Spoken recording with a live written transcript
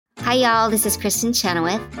Hi, y'all. This is Kristen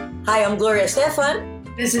Chenoweth. Hi, I'm Gloria Stefan.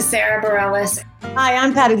 This is Sarah Bareilles. Hi,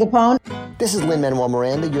 I'm Patti LuPone. This is Lin-Manuel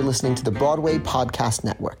Miranda. You're listening to the Broadway Podcast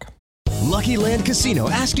Network. Lucky Land Casino,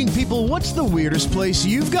 asking people, what's the weirdest place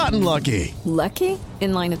you've gotten lucky? Lucky?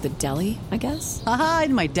 In line at the deli, I guess? Aha,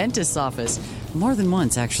 in my dentist's office. More than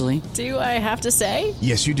once, actually. Do I have to say?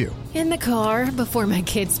 Yes, you do. In the car before my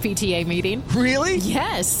kids' PTA meeting. Really?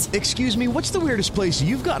 Yes. Excuse me, what's the weirdest place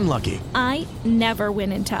you've gotten lucky? I never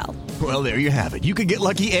win and tell. Well, there you have it. You can get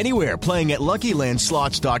lucky anywhere, playing at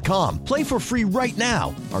LuckyLandSlots.com. Play for free right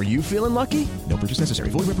now. Are you feeling lucky? No purchase necessary.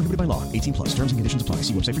 Void where prohibited by law. 18 plus. Terms and conditions apply.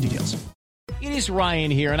 See website for details. It is Ryan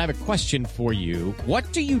here, and I have a question for you.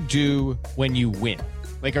 What do you do when you win?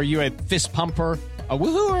 Like, are you a fist pumper, a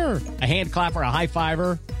woohooer, a hand clapper, a high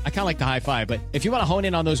fiver? I kind of like the high five, but if you want to hone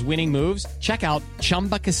in on those winning moves, check out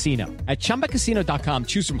Chumba Casino. At ChumbaCasino.com,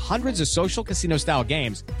 choose from hundreds of social casino-style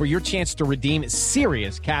games for your chance to redeem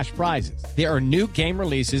serious cash prizes. There are new game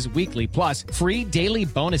releases weekly, plus free daily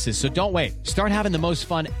bonuses, so don't wait. Start having the most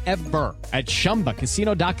fun ever at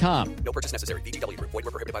ChumbaCasino.com. No purchase necessary. VGW. Void where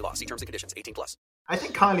prohibited by law. See terms and conditions. 18 plus. I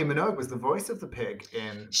think Kylie Minogue was the voice of the pig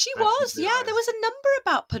in... She was, yeah. There was a number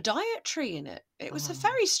about podiatry in it. It was a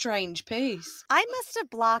very strange piece. I must have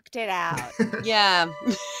blocked it out. Yeah.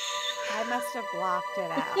 I must have blocked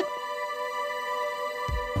it out.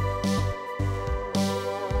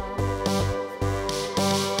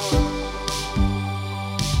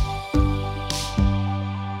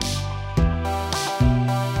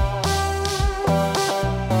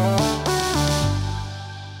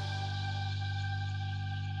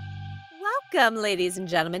 Welcome, ladies and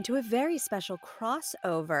gentlemen, to a very special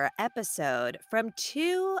crossover episode from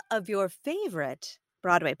two of your favorite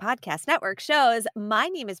Broadway Podcast Network shows. My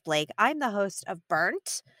name is Blake. I'm the host of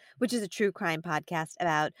Burnt, which is a true crime podcast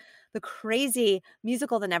about the crazy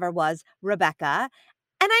musical that never was, Rebecca.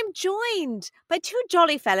 And I'm joined by two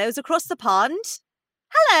jolly fellows across the pond.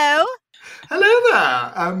 Hello. Hello there.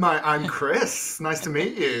 I'm Chris. Nice to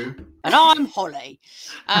meet you. And I'm Holly.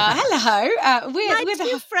 Hello. We're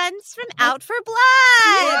two friends from Out for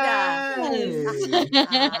Blood.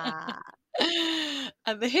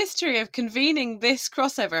 And the history of convening this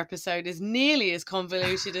crossover episode is nearly as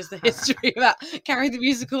convoluted as the history about Carrie the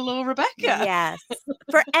Musical or Rebecca. Yes.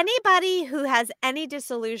 For anybody who has any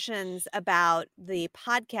disillusions about the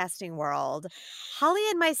podcasting world, Holly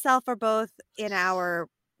and myself are both in our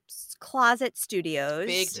closet studios.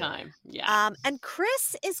 Big time. Yeah. And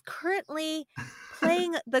Chris is currently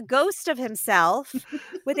playing the ghost of himself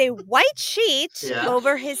with a white sheet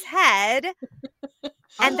over his head.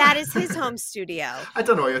 And that is his home studio. I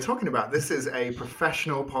don't know what you're talking about. This is a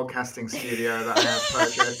professional podcasting studio that I have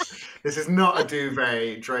purchased. This is not a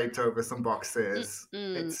duvet draped over some boxes.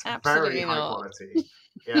 It's very high quality.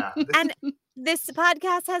 Yeah. And this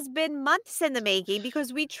podcast has been months in the making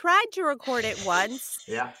because we tried to record it once.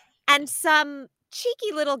 Yeah. And some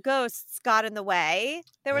cheeky little ghosts got in the way.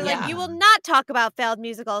 They were like, you will not talk about failed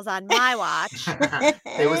musicals on my watch.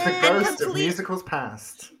 It was the ghost of musicals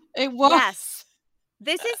past. It was. Yes.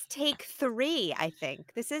 This is take 3, I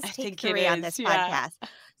think. This is take 3 on this podcast.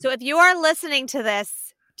 So if you are listening to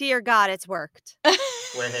this, dear God, it's worked.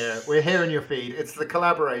 We're here. We're here in your feed. It's the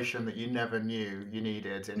collaboration that you never knew you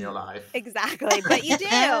needed in your life. Exactly. But you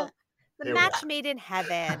do. The match made in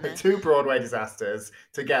heaven. Two Broadway disasters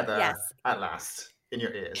together at last in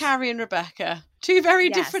your ears. Carrie and Rebecca. Two very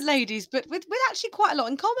different ladies, but with actually quite a lot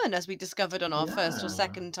in common, as we discovered on our first or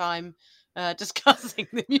second time discussing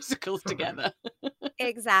the musicals together.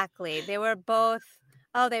 Exactly. They were both,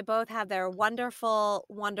 they both have their wonderful,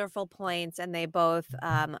 wonderful points, and they both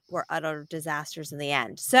were utter disasters in the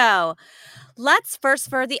end. So let's first,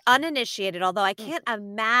 for the uninitiated, although I can't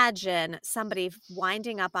imagine somebody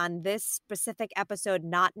winding up on this specific episode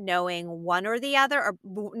not knowing one or the other, or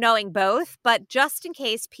knowing both, but just in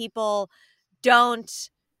case people don't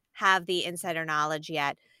have the insider knowledge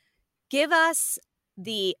yet, give us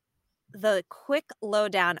the quick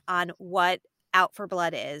lowdown on what Out for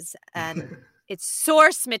Blood is and its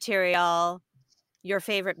source material, your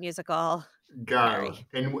favorite musical. Go.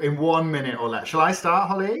 In 1 minute or less. Shall I start,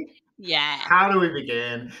 Holly? Yeah. How do we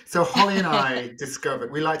begin? So Holly and I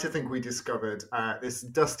we like to think we discovered this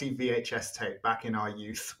dusty VHS tape back in our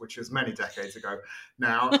youth, which was many decades ago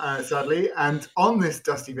now, sadly. And on this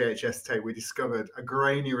dusty VHS tape, we discovered a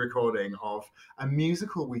grainy recording of a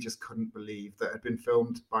musical we just couldn't believe that had been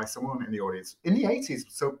filmed by someone in the audience in the 80s.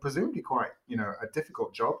 So presumably quite, a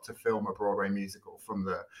difficult job to film a Broadway musical from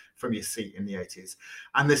your seat in the 80s.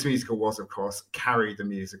 And this musical was, of course, Carrie the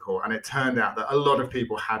Musical. And it turned out that a lot of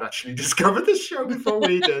people had actually actually discovered the show before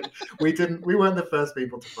we did. We weren't the first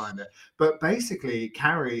people to find it. But basically,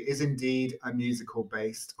 Carrie is indeed a musical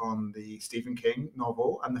based on the Stephen King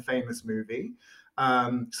novel and the famous movie.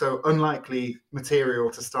 So unlikely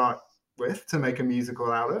material to start with to make a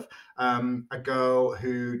musical out of. A girl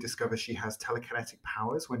who discovers she has telekinetic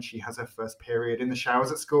powers when she has her first period in the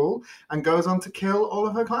showers at school and goes on to kill all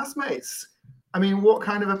of her classmates. I mean, what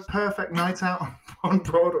kind of a perfect night out on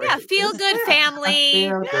Broadway? Yeah, feel-good family,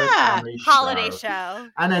 family holiday show.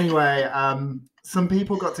 And anyway, some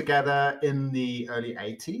people got together in the early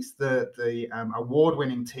 80s. The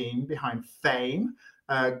award-winning team behind Fame,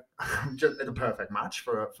 just the perfect match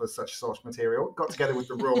for such source material, got together with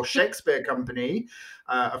the Royal Shakespeare Company,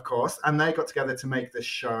 of course, and they got together to make this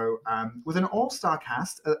show with an all-star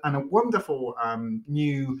cast and a wonderful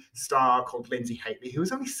new star called Lindsay Haitley, who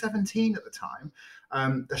was only 17 at the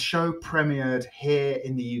time. The show premiered here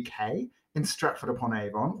in the UK, in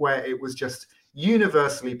Stratford-upon-Avon, where it was just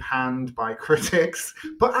universally panned by critics,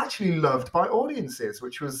 but actually loved by audiences,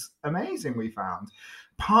 which was amazing, we found.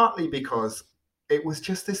 Partly because it was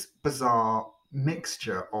just this bizarre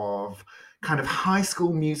mixture of kind of high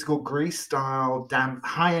school musical Grease style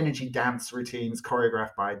high energy dance routines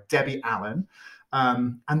choreographed by Debbie Allen,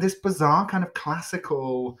 and this bizarre kind of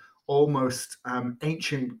classical, almost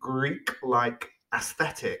ancient Greek-like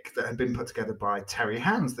aesthetic that had been put together by Terry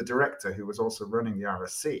Hands, the director, who was also running the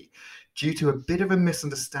RSC, due to a bit of a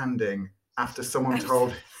misunderstanding after someone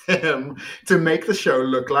told him to make the show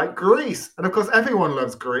look like Grease. And of course, everyone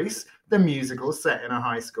loves Grease, the musical set in a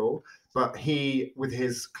high school. But he, with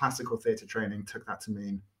his classical theatre training, took that to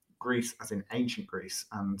mean Greece as in ancient Greece.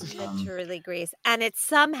 And literally Greece. And it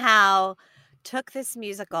somehow took this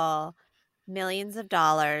musical millions of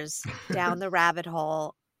dollars down the rabbit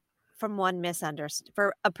hole from one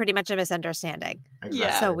pretty much a misunderstanding. Exactly.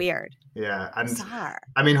 Yeah. So weird. Yeah. And bizarre.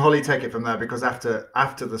 I mean, Holly, take it from there, because after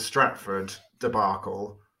the Stratford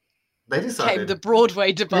debacle, they decided came the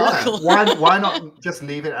Broadway debacle. Yeah, why not just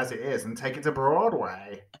leave it as it is and take it to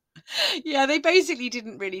Broadway? Yeah, they basically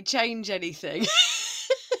didn't really change anything.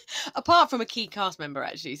 Apart from a key cast member,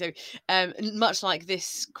 actually. So much like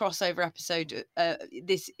this crossover episode,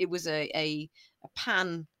 it was a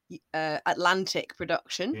pan Atlantic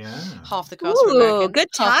production. Yeah. Half the cast were American.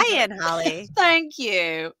 Good tie-in, Holly. Thank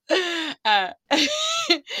you.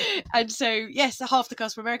 And so, yes, half the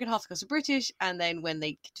cast were American, half the cast were British. And then when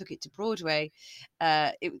they took it to Broadway,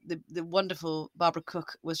 the wonderful Barbara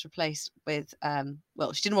Cook was replaced with,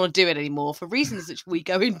 she didn't want to do it anymore for reasons which we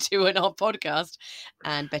go into in our podcast.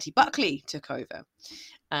 And Betty Buckley took over.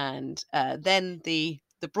 And then the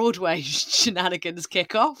Broadway shenanigans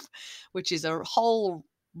kick off, which is a whole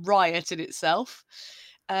riot in itself.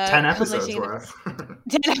 10 episodes worth.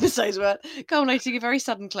 10 episodes worth, culminating in very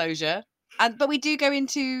sudden closure. But we do go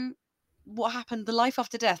into what happened, the life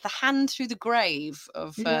after death, the hand through the grave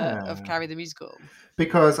of Carrie the musical.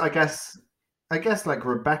 Because I guess like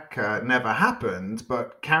Rebecca never happened,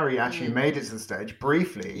 but Carrie actually made it to the stage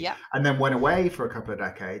briefly, and then went away for a couple of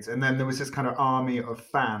decades. And then there was this kind of army of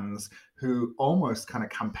fans who almost kind of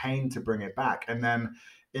campaigned to bring it back. And then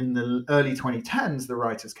in the early 2010s, the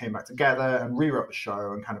writers came back together and rewrote the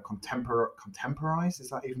show and kind of contemporized. Is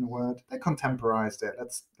that even a word? They contemporized it.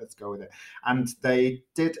 Let's go with it. And they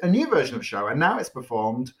did a new version of the show, and now it's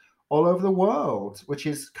performed all over the world, which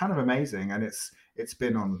is kind of amazing. And it's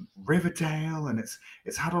been on Riverdale, and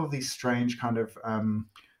it's had all of these strange kind of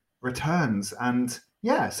returns. And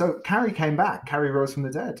yeah, so Carrie came back. Carrie rose from the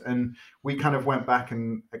dead, and we kind of went back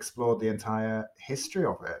and explored the entire history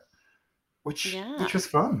of it, which was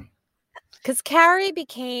fun. Because Carrie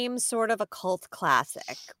became sort of a cult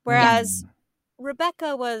classic, whereas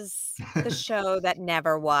Rebecca was the show that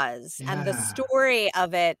never was. And the story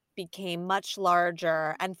of it became much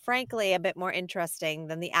larger and frankly a bit more interesting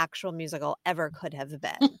than the actual musical ever could have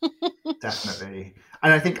been. Definitely.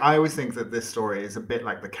 And I always think that this story is a bit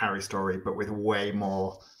like the Carrie story, but with way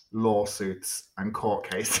more lawsuits and court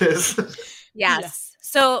cases. Yes.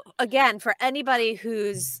 So again, for anybody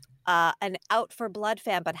who's an Out for Blood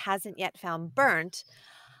fan but hasn't yet found Burnt,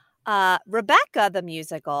 Rebecca the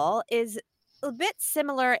musical is a bit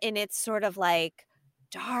similar in its sort of like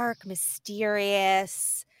dark,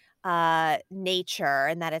 mysterious nature,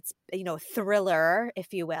 and that it's, thriller,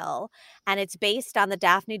 if you will. And it's based on the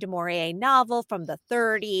Daphne du Maurier novel from the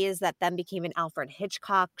 30s that then became an Alfred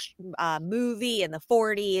Hitchcock movie in the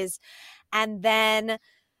 40s. And then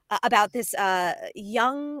about this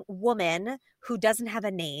young woman who doesn't have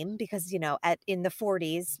a name because, in the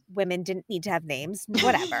 40s, women didn't need to have names,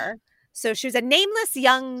 whatever. So she was a nameless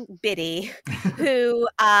young biddy who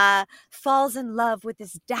falls in love with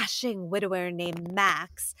this dashing widower named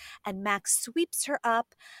Max. And Max sweeps her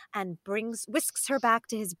up and whisks her back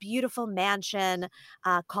to his beautiful mansion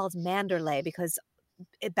called Manderley, because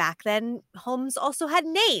back then homes also had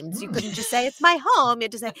names. You couldn't just say it's my home. You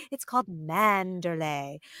had to say it's called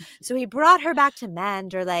Manderley. So he brought her back to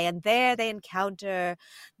Manderley, and there they encounter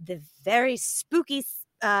the very spooky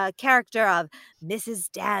character of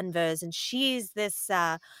Mrs. Danvers, and she's this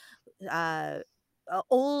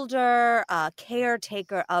older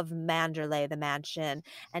caretaker of Manderley, the mansion,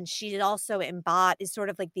 and she also is sort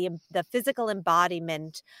of like the physical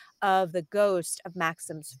embodiment of the ghost of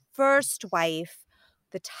Maxim's first wife,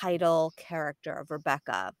 the title character of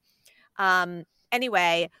Rebecca.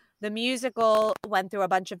 Anyway, the musical went through a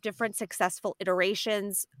bunch of different successful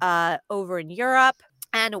iterations over in Europe.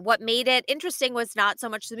 And what made it interesting was not so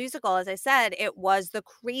much the musical, as I said, it was the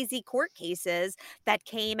crazy court cases that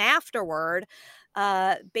came afterward.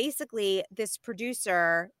 Basically, this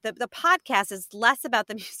producer, the podcast is less about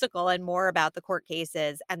the musical and more about the court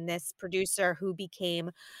cases. And this producer who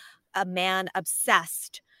became a man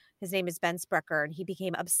obsessed, his name is Ben Sprecher, and he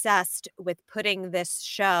became obsessed with putting this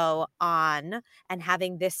show on and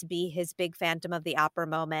having this be his big Phantom of the Opera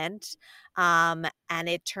moment. And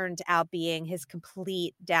it turned out being his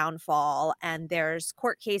complete downfall. And there's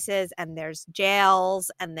court cases, and there's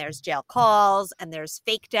jails, and there's jail calls, and there's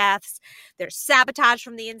fake deaths. There's sabotage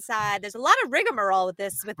from the inside. There's a lot of rigmarole with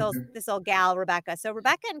this old gal, Rebecca. So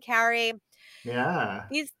Rebecca and Carrie,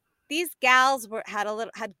 these gals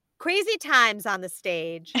had crazy times on the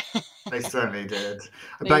stage. They certainly did.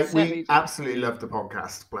 But we absolutely loved the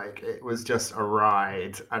podcast, Blake. It was just a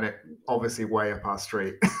ride, and it obviously way up our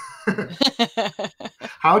street.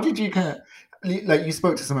 How did you you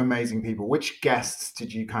spoke to some amazing people. Which guests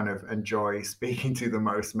did you kind of enjoy speaking to the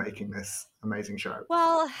most, making this amazing show?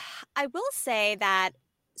 Well, I will say that,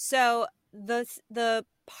 so the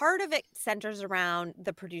part of it centers around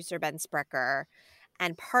the producer, Ben Sprecher,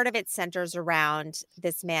 and part of it centers around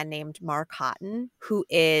this man named Mark Houghton, who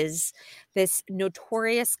is this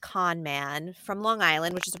notorious con man from Long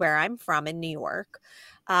Island, which is where I'm from in New York.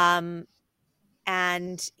 And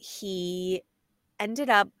he ended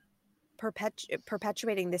up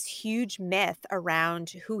perpetuating this huge myth around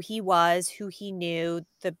who he was, who he knew,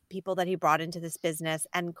 the people that he brought into this business,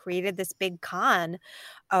 and created this big con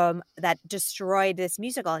that destroyed this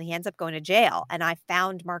musical. And he ends up going to jail. And I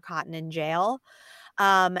found Mark Houghton in jail.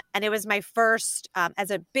 And it was my first, as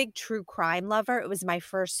a big true crime lover, it was my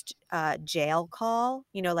first jail call,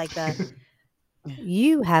 like the,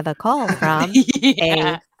 you have a call from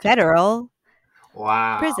a federal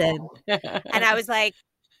prison. And I was like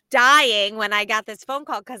dying when I got this phone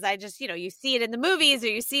call, because I just, you see it in the movies or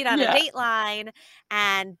you see it on a Dateline.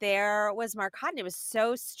 And there was Mark Houghton. It was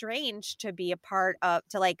so strange to be a part of,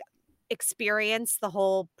 to experience the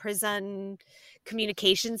whole prison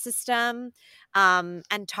communication system,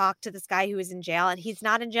 and talk to this guy who was in jail. And he's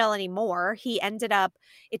not in jail anymore. He ended up,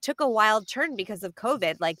 it took a wild turn because of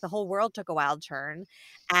COVID. The whole world took a wild turn,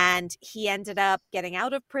 and he ended up getting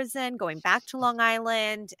out of prison, going back to Long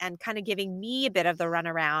Island, and kind of giving me a bit of the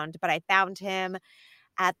runaround. But I found him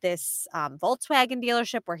at this Volkswagen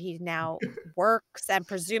dealership where he now works, and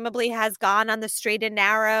presumably has gone on the straight and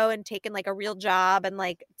narrow and taken a real job and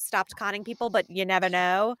stopped conning people, but you never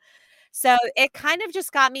know. So it kind of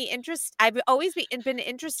just got me interested. I've always been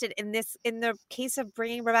interested in this, in the case of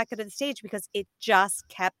bringing Rebecca to the stage, because it just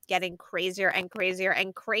kept getting crazier and crazier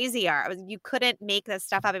and crazier. You couldn't make this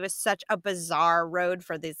stuff up. It was such a bizarre road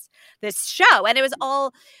for this show. And it was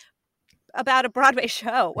all about a Broadway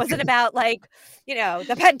show. It wasn't about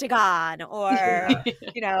the Pentagon or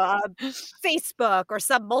Facebook or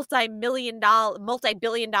some multi-billion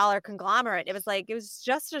dollar conglomerate. It was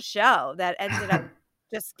just a show that ended up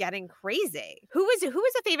just getting crazy. Who was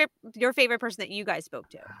your favorite person that you guys spoke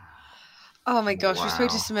to? Oh my gosh, we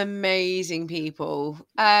spoke to some amazing people.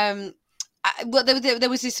 There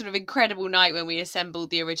was this sort of incredible night when we assembled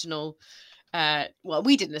the original.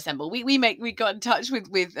 We didn't assemble. We got in touch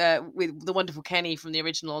with the wonderful Kenny from the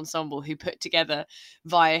original ensemble, who put together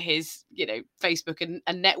via his Facebook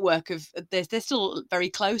and network of. They're still very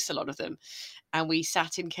close, a lot of them, and we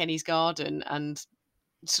sat in Kenny's garden and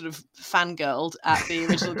sort of fangirled at the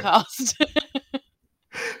original cast.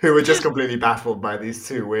 Who were just completely baffled by these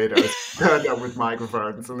two weirdos turned up with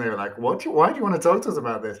microphones, and they were like, why do you want to talk to us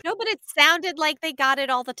about this? No, but it sounded like they got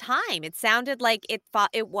it all the time. It sounded like it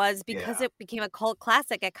was, because it became a cult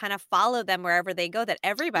classic, it kind of followed them wherever they go, that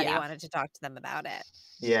everybody wanted to talk to them about it.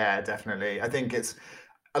 Yeah, definitely. I think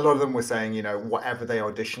a lot of them were saying, whatever they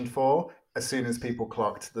auditioned for, as soon as people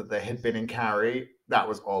clocked that they had been in Carrie, that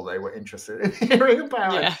was all they were interested in hearing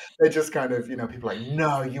about. Yeah. They just kind of, people like,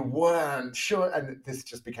 no, you weren't sure. And this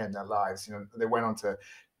just became their lives. They went on to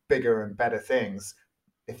bigger and better things,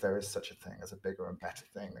 if there is such a thing as a bigger and better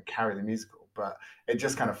thing than Carrie the musical. But it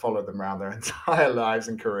just kind of followed them around their entire lives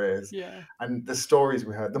and careers. Yeah. And the stories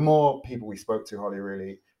we heard, the more people we spoke to, Holly,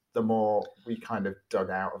 really, the more we kind of dug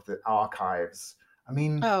out of the archives. I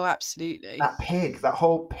mean, oh, absolutely. That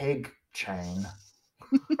whole pig chain.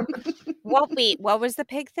 What was the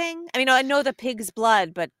pig thing? I mean, I know the pig's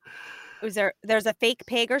blood, but there's a fake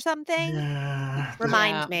pig or something? Yeah.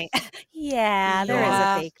 Remind me. Yeah, there is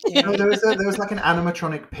a fake pig. No, there was like an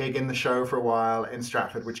animatronic pig in the show for a while in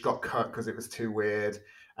Stratford, which got cut because it was too weird.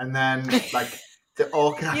 And then like the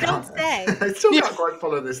orchestra. You don't say. I still can't quite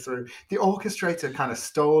follow this through. The orchestrator kind of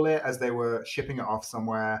stole it as they were shipping it off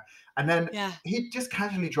somewhere. And then he just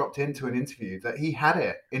casually dropped into an interview that he had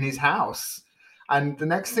it in his house. And the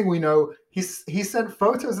next thing we know, he sent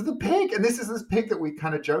photos of the pig. And this is this pig that we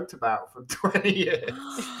kind of joked about for 20 years.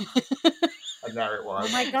 And there it was.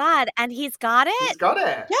 Oh my God. And he's got it? He's got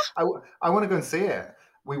it. Yeah. I want to go and see it.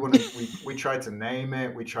 We tried to name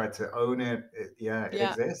it. We tried to own it. It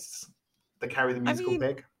exists. The Carrie the musical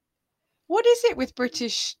pig. What is it with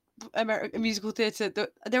British musical theatre?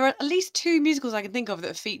 There are at least 2 musicals I can think of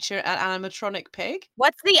that feature an animatronic pig.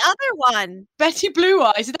 What's the other one? Betty Blue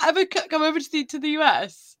Eyes. Did that ever come over to the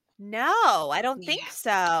US? No, I don't think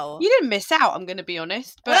so. You didn't miss out, I'm going to be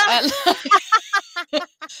honest. But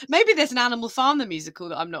maybe there's an Animal Farm, the musical,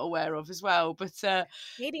 that I'm not aware of as well. But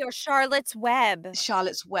maybe, or Charlotte's Web.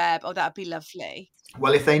 Charlotte's Web. Oh, that'd be lovely.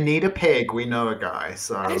 Well, if they need a pig, we know a guy.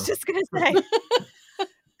 So I was just going to say.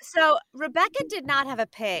 So Rebecca did not have a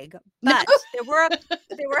pig, but there were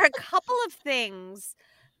a couple of things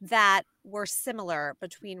that were similar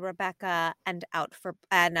between Rebecca and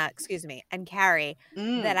Carrie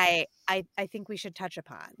that I think we should touch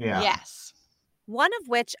upon. Yeah. Yes. One of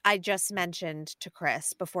which I just mentioned to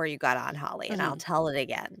Chris before you got on, Holly, and I'll tell it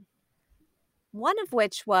again. One of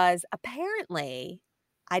which was, apparently,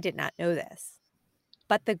 I did not know this,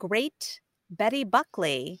 but the great Betty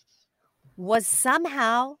Buckley was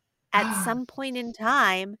somehow at some point in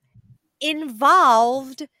time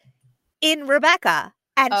involved in Rebecca.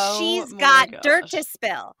 And she's got dirt to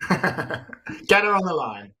spill. Get her on the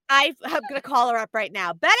line. I'm going to call her up right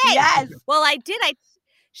now. Betty! Yes! Well, I did.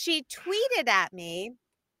 She tweeted at me.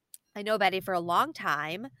 I know Betty for a long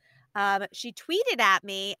time. She tweeted at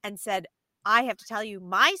me and said, I have to tell you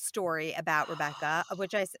my story about Rebecca, of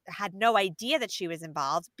which I had no idea that she was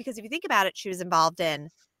involved. Because if you think about it, she was involved in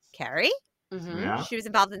Carrie. Mm-hmm. Yeah. She was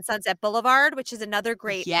involved in Sunset Boulevard, which is another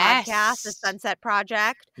great podcast, The Sunset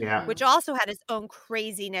Project, which also had its own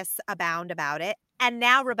craziness abound about it. And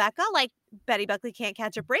now Rebecca, like Betty Buckley, can't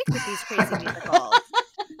catch a break with these crazy musicals,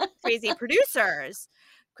 crazy producers,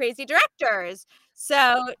 crazy directors.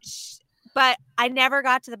 So, but I never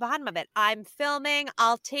got to the bottom of it. I'm filming.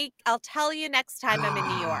 I'll tell you next time I'm in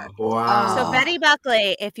New York. Wow. So Betty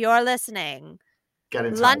Buckley, if you're listening, get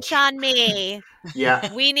in touch. Lunch on me.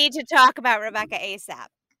 Yeah. We need to talk about Rebecca ASAP.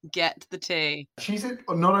 Get the tea. She's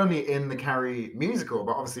not only in the Carrie musical,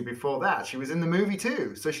 but obviously before that, she was in the movie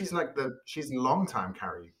too. So she's she's a long-time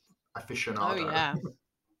Carrie aficionado. Oh, yeah.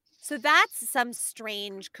 So that's some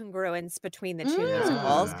strange congruence between the two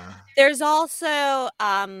musicals. There's also,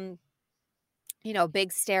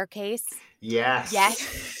 Big Staircase. Yes.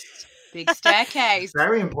 Yes. Big Staircase.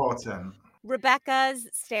 Very important. Rebecca's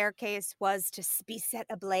staircase was to be set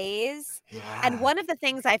ablaze. Yeah. And one of the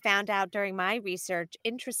things I found out during my research,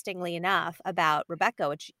 interestingly enough, about Rebecca,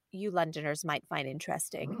 which you Londoners might find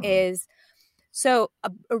interesting, is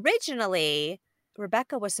originally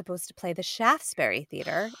Rebecca was supposed to play the Shaftesbury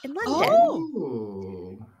Theatre in London.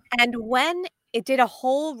 Oh. And when it did a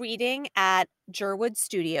whole reading at Jerwood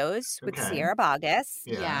Studios with Sierra Boggess,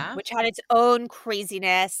 which had its own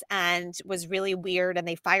craziness and was really weird. And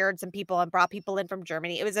they fired some people and brought people in from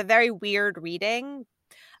Germany. It was a very weird reading.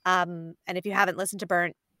 And if you haven't listened to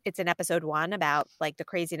Burnt, it's in episode 1 about like the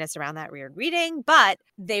craziness around that weird reading. But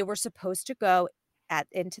they were supposed to go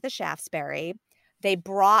into the Shaftesbury. They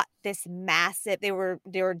brought this massive. They were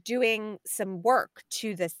doing some work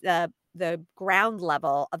to this the ground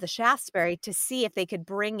level of the Shaftesbury to see if they could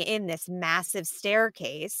bring in this massive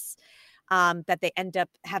staircase that they end up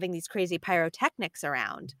having these crazy pyrotechnics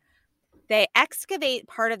around. They excavate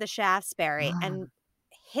part of the Shaftesbury and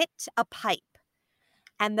hit a pipe,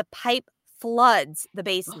 and the pipe floods the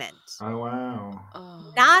basement. Oh,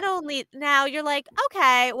 wow. Not only, now you're like,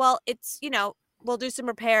 okay, well, it's, we'll do some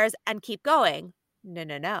repairs and keep going.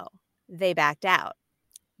 No. They backed out.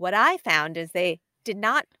 What I found is they did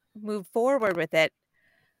not move forward with it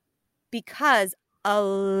because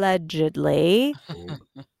allegedly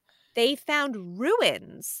they found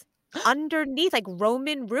ruins underneath, like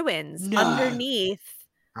Roman ruins underneath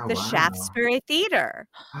the Shaftesbury Theater.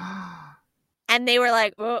 And they were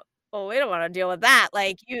like, well, we don't want to deal with that.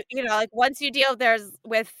 Like, you know, like once you deal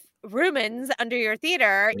with ruins under your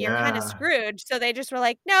theater, you're kind of screwed. So they just were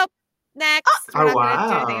like, nope, next. We're not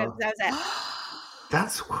going to do anything. That was it.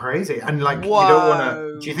 That's crazy. And like, you don't want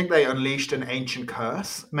to. Do you think they unleashed an ancient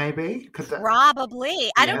curse? Maybe. Probably.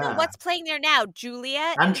 I don't know what's playing there now.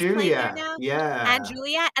 Juliet. And Juliet. Yeah. And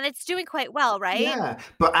Juliet, and it's doing quite well, right? Yeah.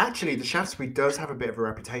 But actually, the Shaftesbury does have a bit of a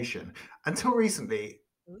reputation until recently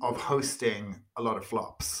of hosting a lot of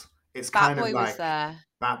flops. It's kind of like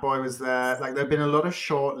Bat Boy was there. Like there've been a lot of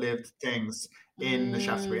short-lived things in the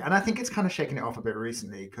Shaftesbury, and I think it's kind of shaking it off a bit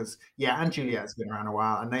recently because and Juliet's been around a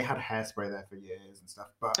while, and they had Hairspray there for years and stuff.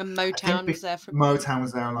 But and Motown was there for Motown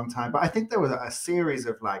was there a long time. But I think there was a series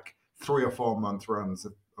of like 3 or 4 month runs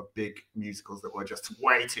of big musicals that were just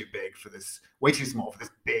way too big for this, way too small for this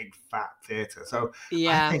big fat theatre. So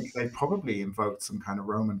I think they probably invoked some kind of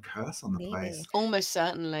Roman curse on the place. Almost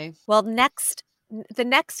certainly. Well, the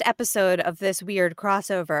next episode of this weird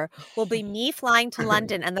crossover will be me flying to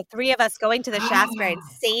London and the 3 of us going to the Shaftesbury and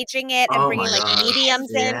saging it and bringing like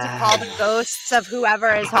mediums in to call the ghosts of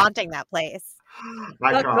whoever is haunting that place.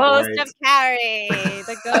 The ghost of Carrie.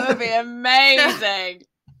 That would be amazing.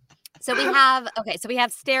 So we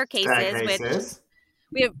have staircases. Which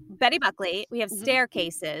we have Betty Buckley. We have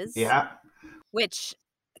staircases. Yeah. Which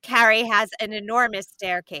Carrie has an enormous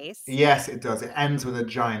staircase. Yes, it does. It ends with a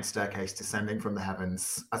giant staircase descending from the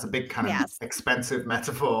heavens. That's a big kind of expensive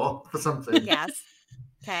metaphor for something. Yes.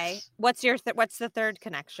 Okay. What's the third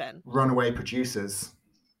connection? Runaway producers.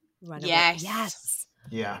 Yes.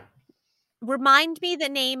 Yeah. Remind me the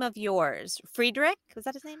name of yours. Friedrich? Was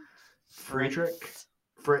that his name? Fritz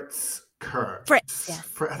Kurtz. Fritz.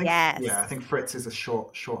 Yes. I think Fritz is a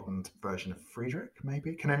shortened version of Friedrich,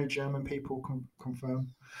 maybe. Can any German people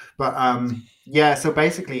confirm? But so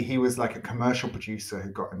basically he was like a commercial producer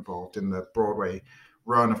who got involved in the Broadway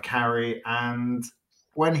run of Carrie, and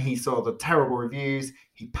when he saw the terrible reviews,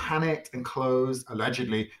 he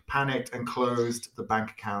allegedly panicked and closed the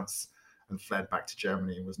bank accounts and fled back to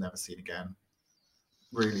Germany and was never seen again.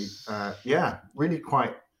 Really, really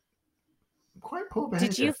quite poor behavior.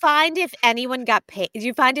 Did you find if anyone got paid? Did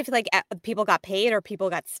you find if like people got paid or people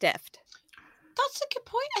got stiffed? That's a good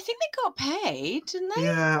point. I think they got paid, didn't they?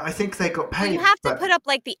 Yeah, I think they got paid. Well, you have to put up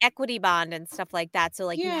like the equity bond and stuff like that. So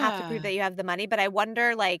like you have to prove that you have the money. But I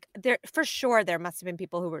wonder, like, there for sure there must have been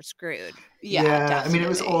people who were screwed. Yeah, definitely. I mean, it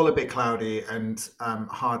was all a bit cloudy and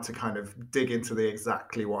hard to kind of dig into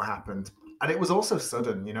exactly what happened. And it was also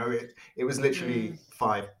sudden. You know, it was literally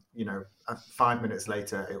 5 minutes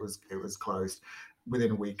later it was closed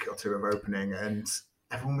within a week or 2 of opening, and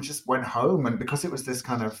everyone just went home. And because it was this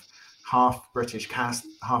kind of half British cast,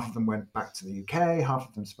 half of them went back to the UK, half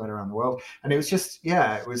of them spread around the world, and it was just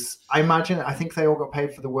I think they all got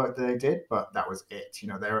paid for the work that they did, but that was it. You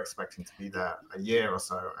know, they were expecting to be there a year or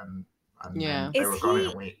so, and they were gone in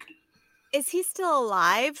a week. Is he still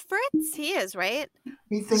alive, Fritz? He is, right?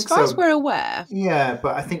 We think as far as we're aware. Yeah,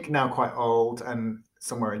 but I think now quite old and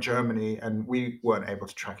somewhere in Germany, and we weren't able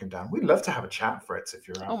to track him down. We'd love to have a chat, Fritz, if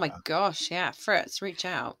you're out. Oh my gosh, yeah, Fritz, reach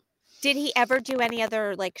out. Did he ever do any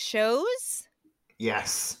other like shows?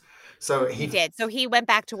 Yes. So he did. So he went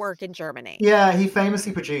back to work in Germany. Yeah, he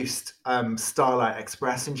famously produced Starlight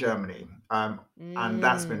Express in Germany. And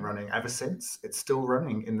that's been running ever since. It's still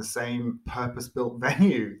running in the same purpose-built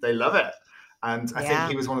venue. They love it. And I think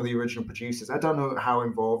he was one of the original producers. I don't know how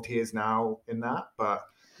involved he is now in that, but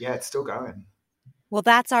yeah, it's still going. Well,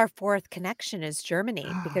 that's our 4th connection is Germany,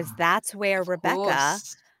 because that's where Rebecca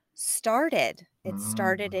started. It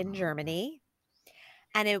started in Germany,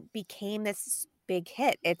 and it became this big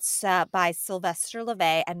hit. It's by Sylvester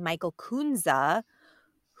LeVay and Michael Kunze,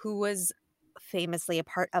 who was famously a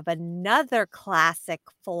part of another classic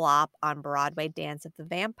flop on Broadway, Dance of the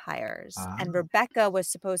Vampires. And Rebecca was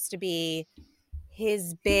supposed to be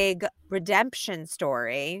his big redemption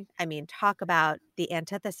story. I mean, talk about the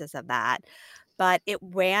antithesis of that. But it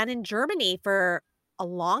ran in Germany for a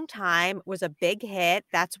long time, was a big hit.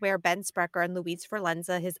 That's where Ben Sprecher and Luis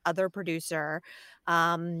Forlenza, his other producer,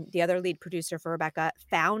 the other lead producer for Rebecca,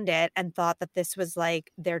 found it and thought that this was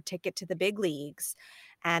like their ticket to the big leagues.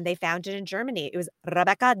 And they found it in Germany. It was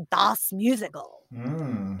Rebecca das Musical.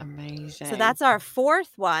 Amazing. So that's our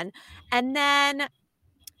 4th one. And then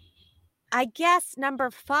I guess number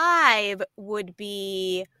 5 would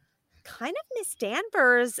be kind of Miss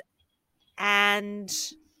Danvers and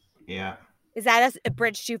Is that a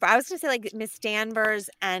bridge too far? I was going to say like Miss Danvers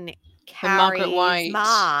and Margaret Carrie's White.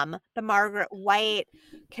 mom, the Margaret White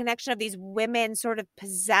connection of these women sort of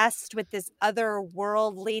possessed with this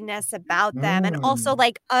otherworldliness about them, and also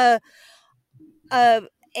like a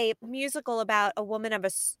musical about a woman of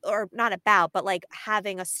or not about, but like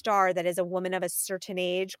having a star that is a woman of a certain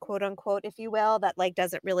age, quote unquote, if you will, that like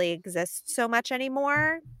doesn't really exist so much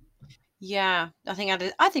anymore. Yeah, I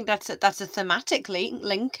think that's a thematic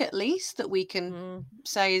link at least that we can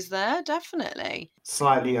say is there, definitely.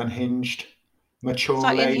 Slightly unhinged, mature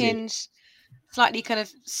Slightly lady. unhinged, slightly kind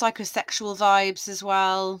of psychosexual vibes as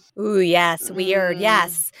well. Ooh, yes, weird,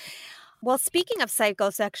 yes. Well, speaking of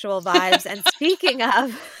psychosexual vibes, and speaking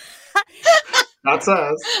of... That's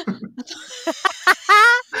us.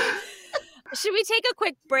 Should we take a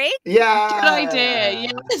quick break? Yeah. Good idea,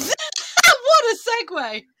 yes. What a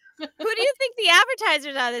segue. Who do you think the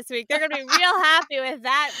advertisers are this week? They're going to be real happy with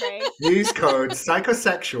that break. Use code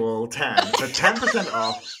psychosexual10 for 10%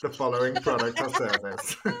 off the following product or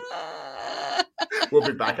service. We'll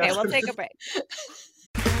be back. Okay, we'll take a break.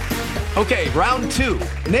 Okay, round 2.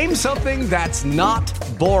 Name something that's not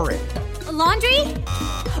boring. A laundry?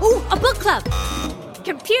 Ooh, a book club.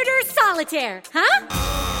 Computer solitaire, huh?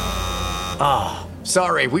 Ah,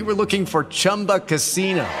 sorry, we were looking for Chumba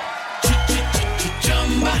Casino.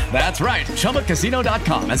 That's right,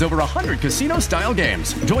 ChumbaCasino.com has over 100 casino-style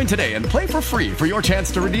games. Join today and play for free for your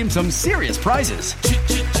chance to redeem some serious prizes.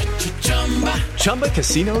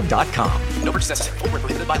 ChumbaCasino.com. No purchase necessary. Void where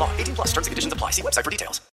prohibited by law. 18+ terms and conditions apply. See website for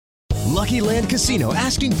details. Lucky Land Casino,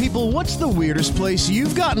 asking people, what's the weirdest place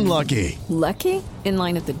you've gotten lucky? Lucky? In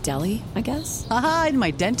line at the deli, I guess? Aha, in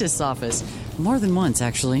my dentist's office. More than once,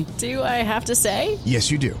 actually. Do I have to say?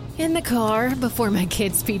 Yes, you do. In the car before my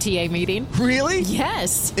kids' PTA meeting. Really?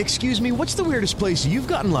 Yes. Excuse me, what's the weirdest place you've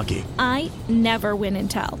gotten lucky? I never win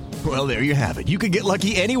and tell. Well, there you have it. You can get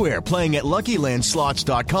lucky anywhere, playing at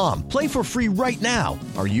LuckyLandSlots.com. Play for free right now.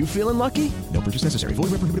 Are you feeling lucky? No purchase necessary.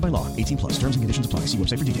 Void where prohibited by law. 18+. Terms and conditions apply. See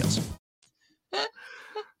website for details.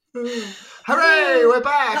 Hooray, we're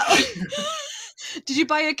back. Did you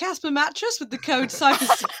buy a Casper mattress with the code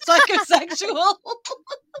psychosexual?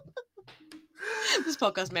 This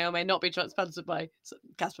podcast may or may not be sponsored by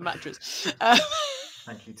Casper mattress.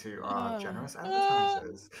 Thank you to our generous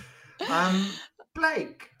advertisers.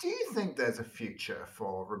 Blake, do you think there's a future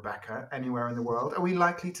for Rebecca anywhere in the world? Are we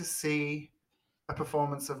likely to see a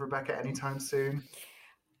performance of Rebecca anytime soon?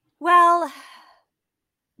 Well,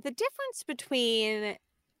 the difference between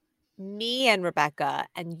me and Rebecca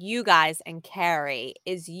and you guys and Carrie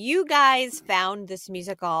is you guys found this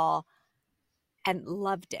musical and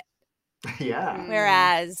loved it. Yeah.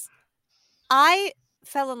 Whereas I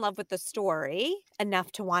fell in love with the story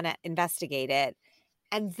enough to want to investigate it.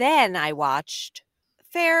 And then I watched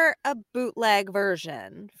a bootleg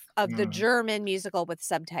version of the German musical with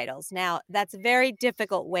subtitles. Now, that's a very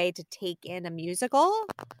difficult way to take in a musical.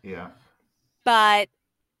 Yeah. But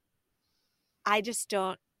I just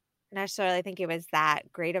don't necessarily think it was that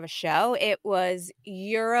great of a show. It was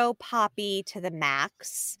Euro poppy to the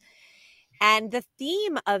max. And the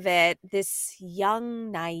theme of it, this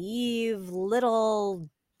young, naive, little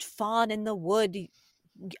fawn in the wood,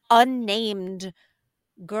 unnamed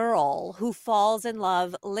girl who falls in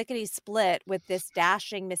love lickety-split with this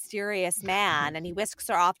dashing, mysterious man. And he whisks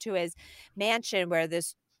her off to his mansion where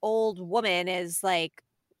this old woman is like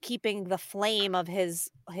keeping the flame of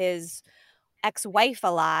his ex-wife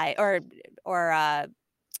alive or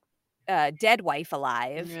dead wife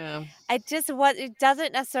alive. Yeah. It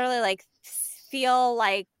doesn't necessarily like feel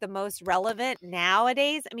like the most relevant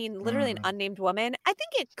nowadays. I mean, literally an unnamed woman. I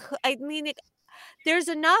think it could. I mean, there's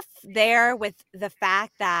enough there with the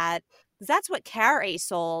fact that that's what Carrie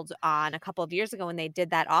sold on a couple of years ago when they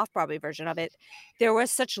did that off-Broadway version of it. There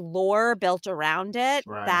was such lore built around it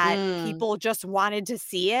that people just wanted to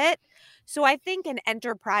see it. So I think an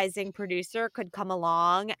enterprising producer could come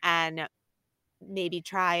along and maybe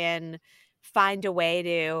try and find a way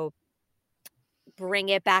to bring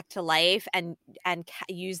it back to life and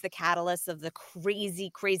use the catalyst of the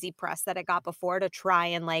crazy press that it got before to try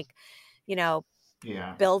and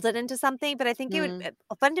build it into something. But I think it would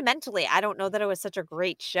fundamentally, I don't know that it was such a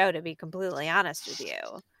great show, to be completely honest with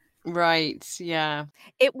you. Right. Yeah.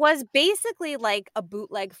 It was basically like a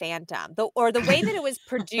bootleg Phantom, or the way that it was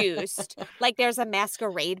produced. Like there's a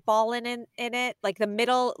masquerade ball in it. Like the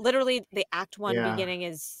middle, literally the act one beginning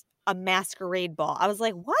is a masquerade ball. I was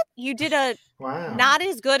like, what? You did a not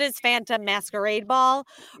as good as Phantom masquerade ball,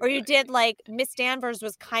 or you did like Miss Danvers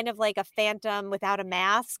was kind of like a Phantom without a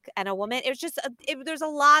mask and a woman. It was just there's a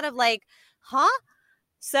lot of like, huh?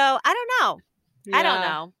 So I don't know. Yeah. I don't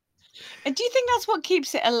know. And do you think that's what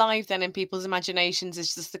keeps it alive then in people's imaginations,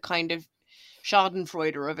 is just the kind of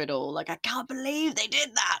schadenfreude of it all? Like, I can't believe they did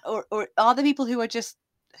that. Or are there people who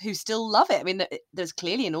still love it? I mean, there's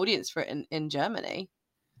clearly an audience for it in Germany.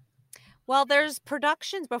 Well, there's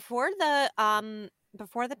productions before the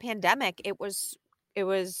pandemic. It was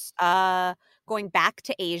going back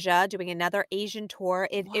to Asia, doing another Asian tour.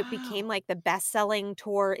 It became like the best-selling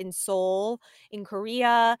tour in Seoul, in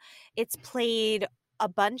Korea. It's played a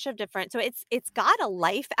bunch of different, so it's got a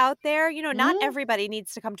life out there. You know, not everybody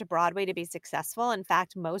needs to come to Broadway to be successful. In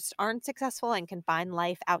fact, most aren't successful and can find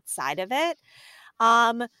life outside of it.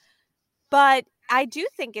 But I do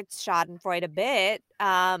think it's schadenfreude a bit.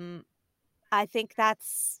 I think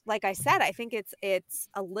that's, like I said, I think it's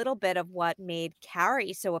a little bit of what made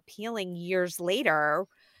Carrie so appealing years later,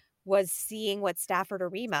 was seeing what Stafford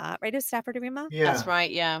Arima, right? It was Stafford Arima? Yeah. That's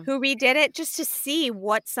right, yeah. Who redid it, just to see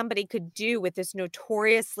what somebody could do with this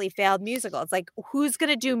notoriously failed musical. It's like, who's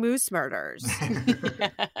going to do Moose Murders?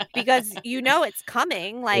 Because you know it's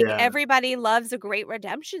coming. Like, everybody loves a great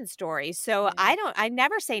redemption story. So I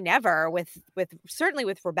never say never with certainly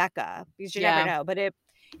with Rebecca, because you never know. But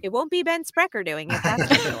it won't be Ben Sprecher doing it, that's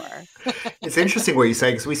for sure. It's interesting what you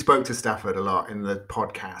say, because we spoke to Stafford a lot in the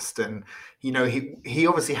podcast, and you know, he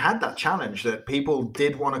obviously had that challenge that people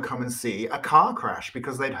did want to come and see a car crash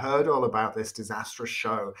because they'd heard all about this disastrous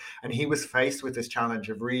show, and he was faced with this challenge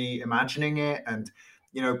of reimagining it and,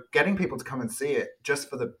 you know, getting people to come and see it just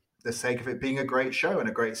for the sake of it being a great show and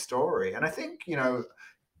a great story. And I think, you know,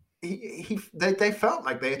 they felt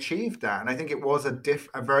like they achieved that, and I think it was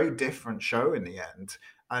a very different show in the end.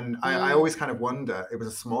 And I always kind of wonder, it was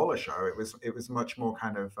a smaller show. It was much more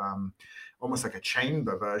kind of almost like a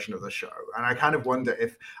chamber version of the show. And I kind of wonder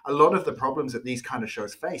if a lot of the problems that these kind of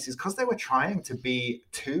shows face is because they were trying to be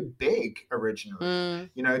too big originally.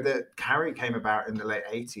 You know, that Carrie came about in the late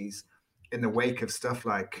 80s in the wake of stuff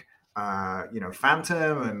like, you know,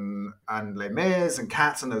 Phantom and Les Mis and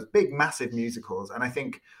Cats and those big, massive musicals. And I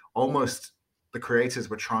think almost the creators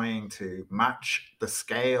were trying to match the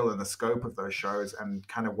scale and the scope of those shows and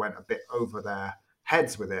kind of went a bit over their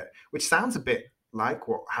heads with it, which sounds a bit like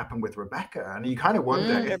what happened with Rebecca. And you kind of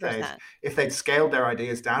wonder if they'd scaled their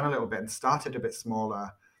ideas down a little bit and started a bit smaller,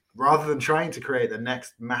 rather than trying to create the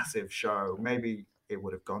next massive show, maybe it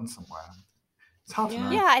would have gone somewhere. It's hard to know.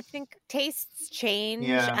 Yeah, I think tastes change.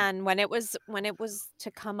 And when it was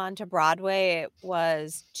to come onto Broadway, it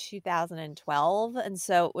was 2012. And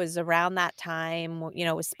so it was around that time, you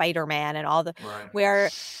know, with Spider-Man and all where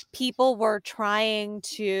people were trying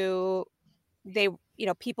to, people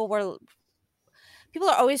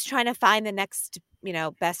are always trying to find the next, you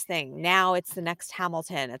know, best thing. Now it's the next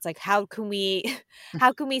Hamilton. It's like, how can we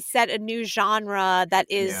set a new genre that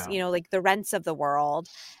is, you know, like the Rents of the world?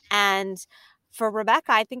 And for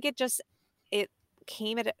Rebecca, I think it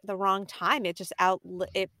came at the wrong time.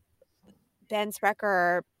 Ben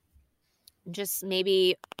Sprecher just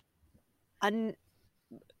maybe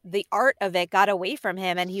the art of it got away from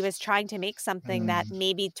him, and he was trying to make something that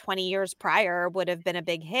maybe 20 years prior would have been a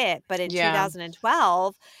big hit. But in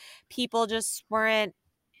 2012, people just weren't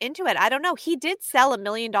into it. I don't know. He did sell $1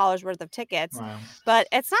 million worth of tickets, but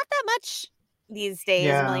it's not that much these days.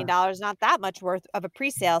 $1 million, not that much worth of a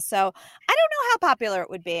pre-sale. So I don't know how popular it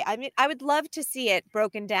would be. I mean, I would love to see it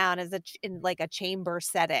broken down as in like a chamber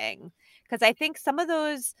setting, because I think some of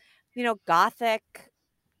those, you know, gothic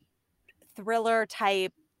thriller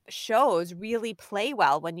type shows really play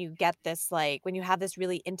well when you get this, like when you have this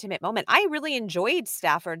really intimate moment. I really enjoyed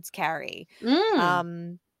Stafford's Carrie.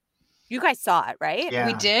 You guys saw it, right?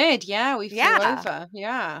 We did. Yeah, we flew over.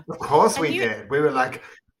 Yeah, of course we did. We were like,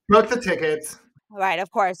 book the tickets. Right,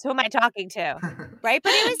 of course. Who am I talking to? Right?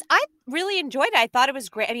 But I really enjoyed it. I thought it was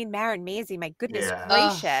great. I mean, Marin Mazzie, my goodness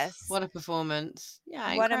gracious. What a performance.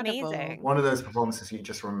 Yeah, what incredible. Amazing. One of those performances you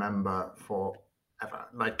just remember forever.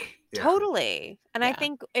 Like, totally. And I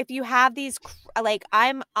think if you have these, like, I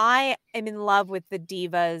am in love with the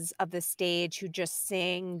divas of the stage who just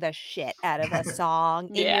sing the shit out of a song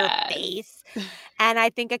in your face. And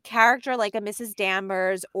I think a character like a Mrs.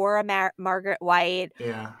 Danvers or a Margaret White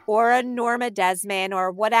or a Norma Desmond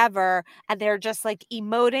or whatever, and they're just like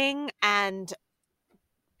emoting and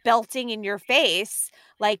belting in your face,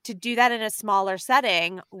 like, to do that in a smaller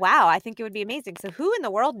setting. Wow, I think it would be amazing. So who in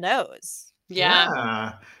the world knows?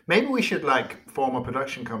 Yeah. Maybe we should like form a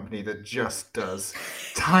production company that just does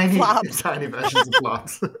tiny versions of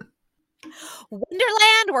flops.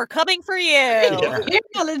 Wonderland, we're coming for you. Yeah,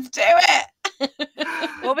 let's do it.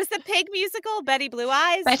 What was the pig musical? Betty Blue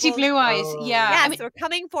Eyes? Betty Blue Eyes, yeah. Yes, we're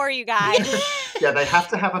coming for you guys. Yeah, they have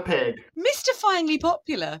to have a pig. Mystifyingly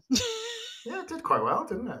popular. Yeah, it did quite well,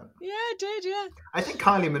 didn't it? Yeah, it did, yeah. I think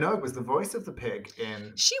Kylie Minogue was the voice of the pig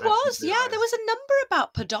in... She Betsy was, Blue yeah. Eyes. There was a number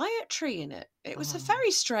about podiatry in it. It was a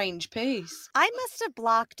very strange piece. I must have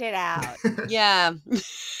blocked it out. Yeah.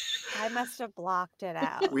 I must have blocked it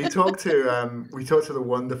out. We talked to the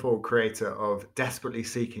wonderful creator of Desperately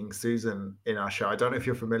Seeking Susan in our show. I don't know if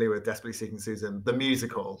you're familiar with Desperately Seeking Susan, the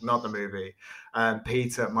musical, not the movie.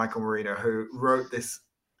 Peter Michael Marino, who wrote this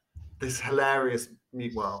hilarious,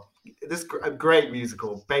 a great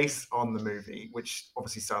musical based on the movie, which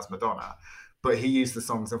obviously stars Madonna. But he used the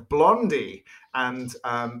songs of Blondie, and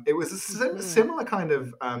it was a similar kind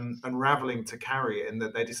of unraveling to Carrie in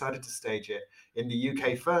that they decided to stage it in the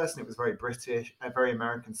UK first, and it was very British, a very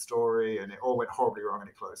American story, and it all went horribly wrong and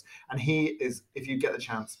it closed. And he is, if you get the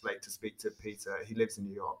chance, Blake, to speak to Peter, he lives in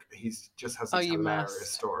New York. He just has these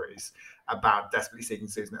hilarious stories about Desperately Seeking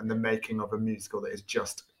Susan and the making of a musical that is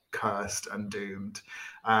just cursed and doomed.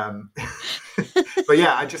 But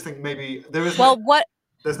yeah, I just think maybe there is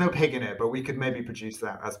there's no pig in it, but we could maybe produce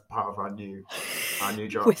that as part of our new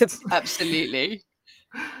job. Absolutely.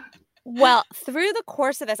 Well, through the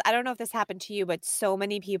course of this, I don't know if this happened to you, but so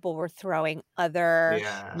many people were throwing other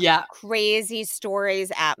crazy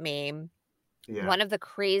stories at me. Yeah. One of the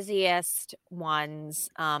craziest ones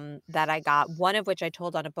that I got, one of which I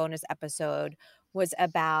told on a bonus episode, was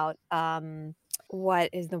about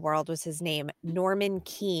what in the world was his name? Norman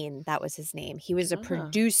Keane. That was his name. He was a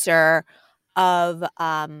producer of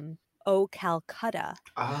O Calcutta.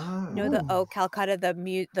 You know the O Calcutta,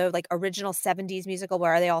 the like original 70s musical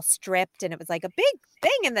where they all stripped and it was like a big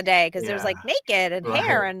thing in the day because there was like naked and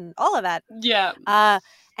hair and all of that. Yeah.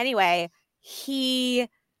 Anyway, he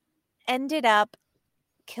ended up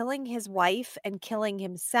killing his wife and killing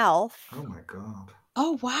himself. Oh my God.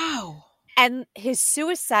 Oh wow. And his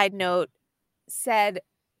suicide note said,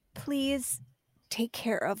 "Please take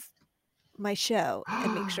care of my show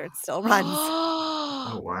and make sure it still runs."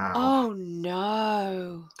 Oh wow. Oh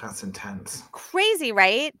no. That's intense. Crazy,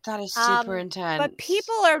 right? That is super intense. But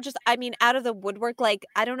people are just, I mean, out of the woodwork. Like,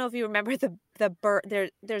 I don't know if you remember the Burt,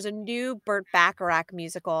 there's a new Burt Bacharach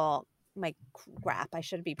musical. My crap, I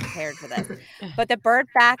should be prepared for this. But the Burt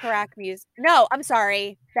Bacharach Barry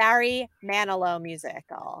Manilow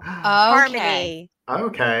musical. Harmony.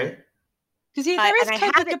 Okay. Because there is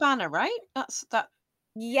Copacabana, right? That's that.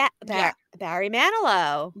 Yeah, Barry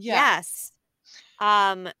Manilow. Yeah. Yes.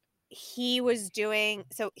 He was doing,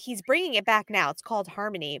 so he's bringing it back now. It's called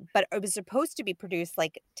Harmony, but it was supposed to be produced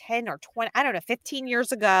like 10 or 20, I don't know, 15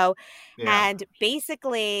 years ago. Yeah. And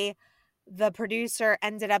basically the producer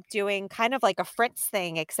ended up doing kind of like a Fritz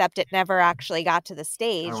thing, except it never actually got to the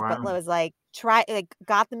stage. Oh, wow. But it was like,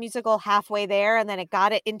 got the musical halfway there, and then it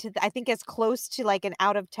got it into, I think as close to like an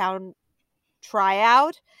out of town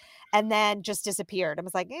tryout. And then just disappeared. I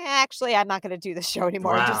was like, actually, I'm not going to do this show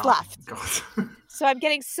anymore. Wow. I just left. So I'm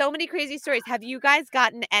getting so many crazy stories. Have you guys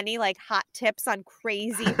gotten any like hot tips on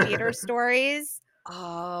crazy theater stories?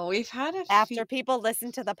 Oh, we've had a after people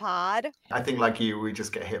listen to the pod. I think like you, we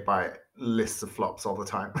just get hit by lists of flops all the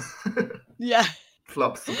time. Yeah.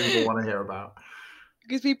 Flops that people want to hear about.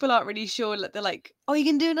 Because people aren't really sure. They're like, "Oh, you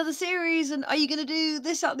can do another series, and are you going to do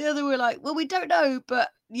this, that, and the other?" We're like, "Well, we don't know," but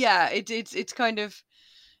yeah, it's kind of.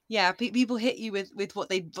 Yeah, people hit you with what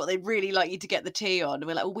they really like you to get the tea on, and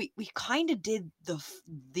we're like, well, we kind of did the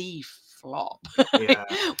flop. Yeah.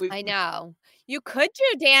 I know. You could do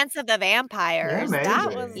Dance of the Vampires. Yeah,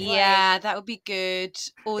 that was that would be good.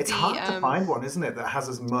 Or it's hard to find one, isn't it, that has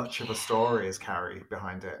as much of a story as Carrie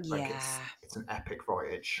behind it. Like it's an epic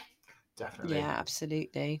voyage, definitely. Yeah,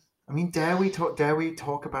 absolutely. I mean, dare we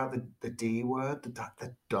talk about the D word,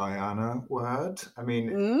 the Diana word? I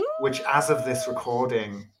mean, which as of this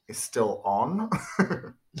recording is still on.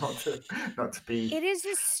 not to be. It is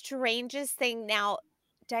the strangest thing. Now,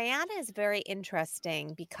 Diana is very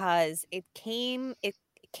interesting because it came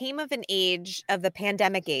of an age of the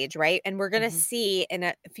pandemic age, right? And we're going to see in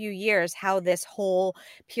a few years how this whole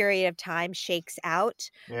period of time shakes out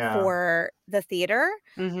for the theater.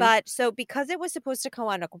 But so because it was supposed to come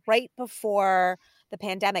on right before the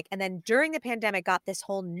pandemic, and then during the pandemic got this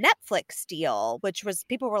whole Netflix deal, which was,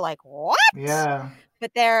 people were like, what? Yeah.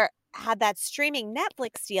 But had that streaming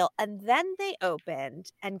Netflix deal, and then they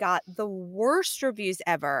opened and got the worst reviews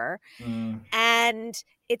ever. And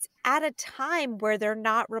it's at a time where they're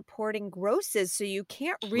not reporting grosses, so you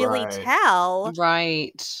can't really tell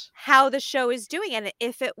how the show is doing and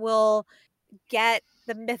if it will get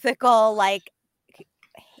the mythical like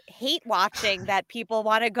hate watching that people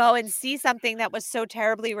want to go and see something that was so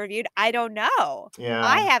terribly reviewed. I don't know. Yeah.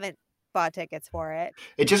 I haven't bought tickets for it.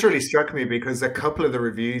 It just really struck me because a couple of the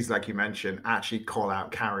reviews, like you mentioned, actually call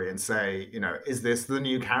out Carrie and say, is this the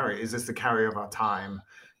new Carrie? Is this the Carrie of our time?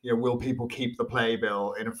 Will people keep the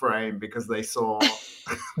playbill in a frame because they saw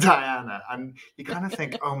Diana? And you kind of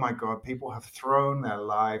think, oh my God, people have thrown their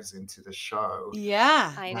lives into the show.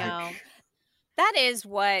 Yeah. I know. That is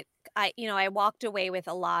what I walked away with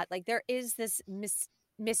a lot. Like, there is this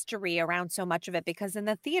mystery around so much of it, because in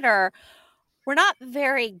the theater, we're not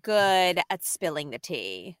very good at spilling the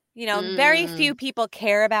tea. Very few people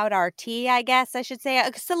care about our tea, I guess I should say.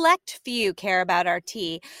 A select few care about our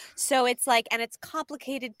tea. So it's like, and it's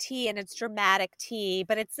complicated tea and it's dramatic tea,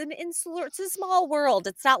 but it's it's a small world.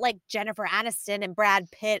 It's not like Jennifer Aniston and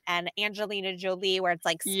Brad Pitt and Angelina Jolie, where it's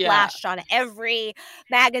like splashed on every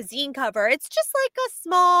magazine cover. It's just like a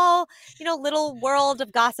small, little world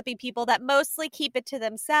of gossipy people that mostly keep it to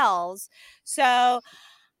themselves. So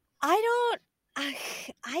I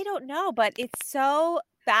don't know, but it's so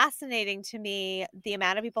fascinating to me, the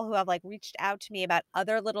amount of people who have like reached out to me about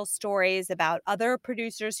other little stories about other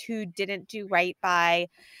producers who didn't do right by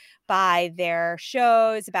their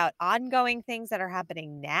shows, about ongoing things that are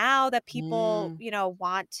happening now that people,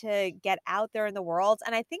 want to get out there in the world.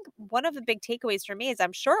 And I think one of the big takeaways for me, is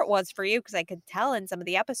I'm sure it was for you, because I could tell in some of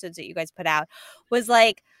the episodes that you guys put out, was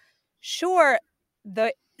like, sure,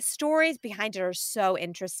 the stories behind it are so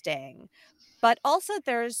interesting, but also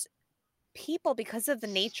there's people, because of the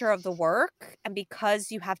nature of the work and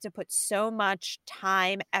because you have to put so much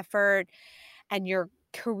time, effort, and your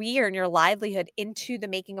career and your livelihood into the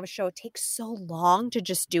making of a show. It takes so long to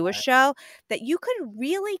just do a show that you could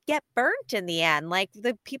really get burnt in the end. Like,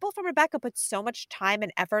 the people from Rebecca put so much time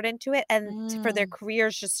and effort into it, and for their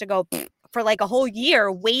careers just to go for like a whole year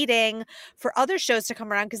waiting for other shows to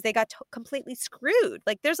come around because they got completely screwed.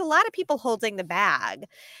 Like, there's a lot of people holding the bag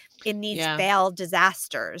in these failed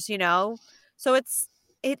disasters, So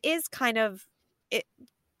it is kind of it.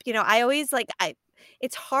 I always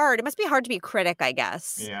it's hard. It must be hard to be a critic, I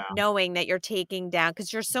guess, knowing that you're taking down,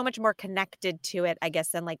 because you're so much more connected to it, I guess,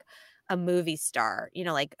 than like a movie star. You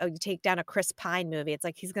take down a Chris Pine movie. It's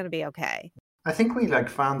like, he's going to be okay. I think we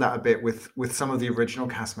found that a bit with some of the original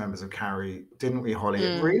cast members of Carrie, didn't we, Holly?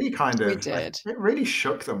 It really it really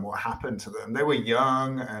shook them what happened to them. They were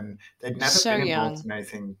young and they'd never been involved in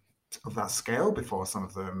anything of that scale before, some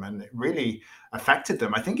of them, and it really affected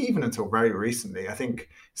them. I think even until very recently. I think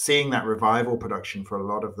seeing that revival production for a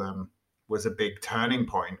lot of them was a big turning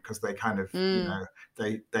point, because they kind of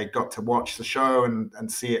they got to watch the show and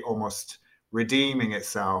see it almost redeeming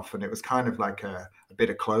itself, and it was kind of like a bit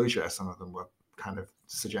of closure, some of them were kind of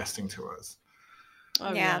suggesting to us.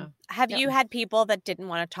 Have you had people that didn't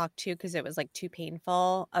want to talk to you because it was like too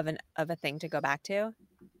painful of a thing to go back to?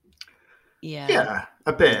 Yeah,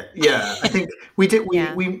 a bit. Yeah, I think we did.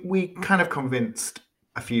 We kind of convinced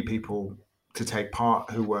a few people to take part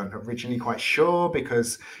who weren't originally quite sure,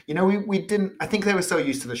 because we didn't. I think they were so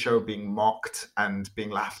used to the show being mocked and being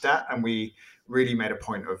laughed at, and we really made a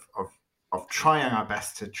point of trying our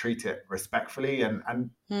best to treat it respectfully and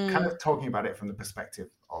kind of talking about it from the perspective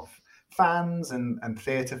of fans and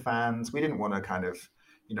theatre fans. We didn't want to kind of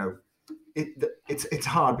it's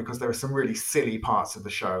hard because there are some really silly parts of the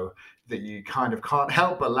show that you kind of can't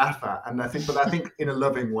help but laugh at, and I think in a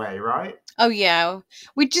loving way, right? Oh yeah,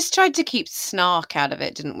 we just tried to keep snark out of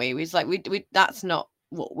it, didn't we? We was like, we that's not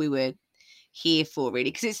what we were here for,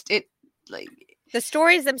 really, because it like the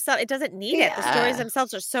stories themselves, it doesn't need it. The stories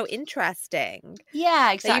themselves are so interesting.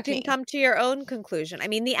 Yeah, exactly. That you can come to your own conclusion. I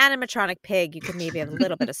mean, the animatronic pig, you could maybe have a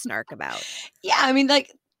little bit of snark about. Yeah, I mean,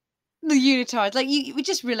 like the unitards, like we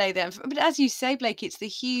just relay them. But as you say, Blake, it's the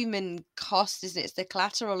human cost, isn't it? It's the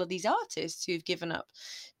collateral of these artists who've given up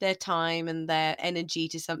their time and their energy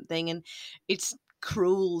to something, and it's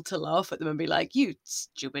cruel to laugh at them and be like, you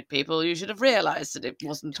stupid people, you should have realized that it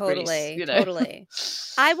wasn't Grease, Totally.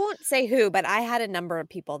 I won't say who, but I had a number of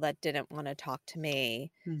people that didn't want to talk to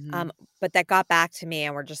me, but that got back to me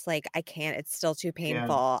and were just like, I can't, it's still too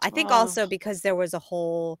painful. I think also because there was a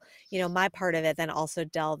whole, my part of it then also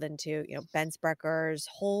delved into, Ben Sprecker's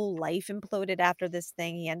whole life imploded after this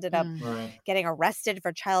thing. He ended up getting arrested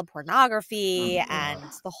for child pornography and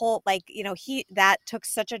the whole, that took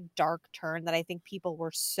such a dark turn that I think people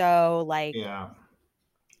were so like,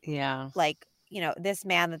 this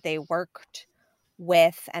man that they worked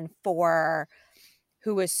with and for,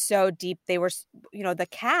 who was so deep, they were, the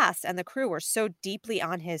cast and the crew were so deeply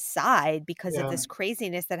on his side because of this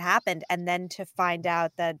craziness that happened. And then to find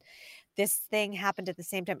out that this thing happened at the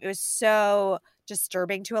same time, it was so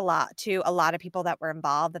disturbing to a lot of people that were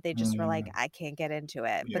involved that they just were like, I can't get into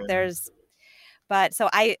it. But so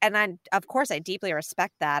of course I deeply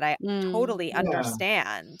respect that. I totally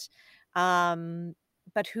understand.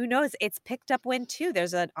 But who knows? It's picked up wind too.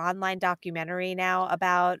 There's an online documentary now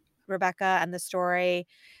about Rebecca and the story,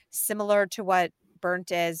 similar to what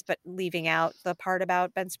Burnt is, but leaving out the part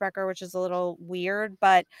about Ben Sprecher, which is a little weird.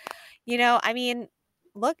 But, I mean,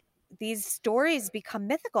 look, these stories become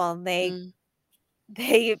mythical and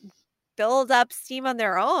they build up steam on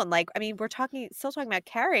their own. Like, I mean, we're still talking about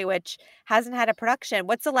Carrie, which hasn't had a production.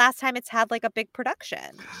 What's the last time it's had like a big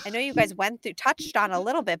production? I know you guys touched on a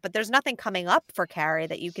little bit, but there's nothing coming up for Carrie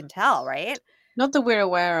that you can tell, right? Not that we're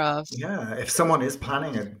aware of. Yeah, if someone is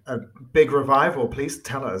planning a big revival, please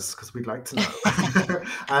tell us because we'd like to know.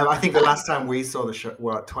 I think the last time we saw the show,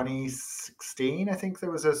 2016? I think there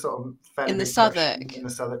was a sort of fairly in the big Southwark, in the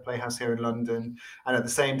Southwark Playhouse here in London, and at the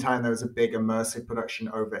same time there was a big immersive production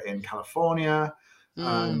over in California,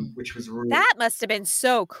 which was really... That must have been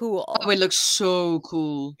so cool. Oh, it looks so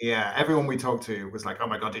cool. Yeah, everyone we talked to was like, "Oh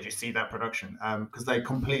my god, did you see that production?" Because they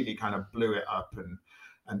completely kind of blew it up and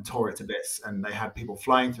tore it to bits, and they had people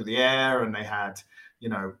flying through the air, and they had,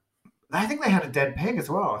 I think they had a dead pig as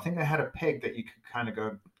well. I think they had a pig that you could kind of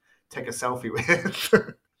go take a selfie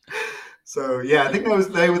with. So yeah, I think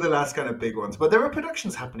they were the last kind of big ones. But there are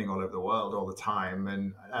productions happening all over the world all the time.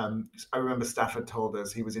 And I remember Stafford told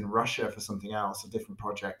us he was in Russia for something else, a different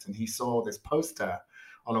project, and he saw this poster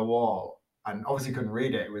on a wall, and obviously couldn't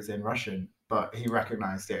read it. It was in Russian, but he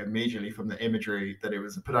recognized it immediately from the imagery that it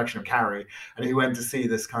was a production of Carrie. And he went to see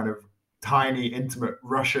this kind of tiny, intimate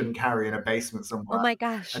Russian Carrie in a basement somewhere. Oh my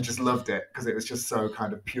gosh. And just loved it because it was just so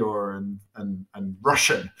kind of pure and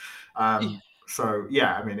Russian. So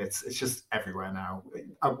yeah, I mean, it's just everywhere now.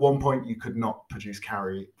 At one point, you could not produce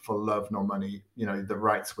Carrie for love nor money. The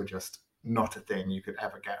rights were just not a thing you could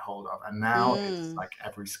ever get hold of, and now it's like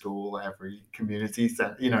every school, every community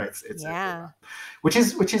center. It's everywhere. which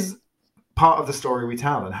is part of the story we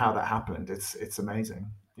tell and how that happened. It's amazing.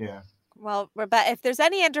 Yeah. Well, Rebecca, if there's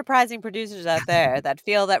any enterprising producers out there that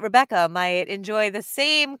feel that Rebecca might enjoy the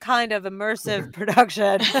same kind of immersive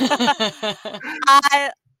production,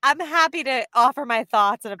 I'm happy to offer my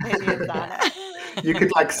thoughts and opinions on it. You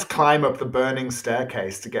could climb up the burning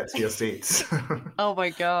staircase to get to your seats. Oh my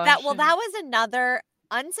gosh. That was another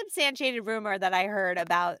unsubstantiated rumor that I heard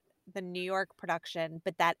about the New York production,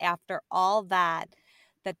 but that after all that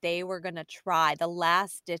they were going to try, the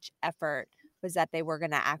last ditch effort was that they were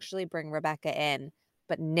going to actually bring Rebecca in,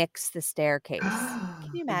 but nix the staircase.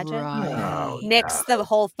 Can you imagine? Right. Nix the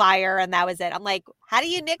whole fire, and that was it. I'm like, how do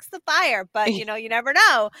you nix the fire? But, you never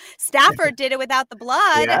know. Stafford did it without the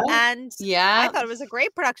blood, and I thought it was a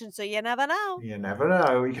great production, so you never know. You never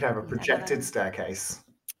know. You could have a projected staircase.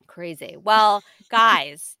 Crazy. Well,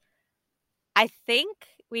 guys, I think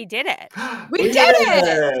we did it. We did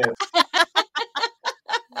it!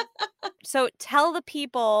 So tell the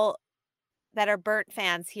people that are Burnt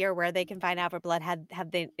fans here where they can find Out for Blood.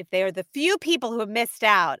 If they are the few people who have missed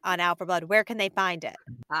out on Out for Blood, where can they find it?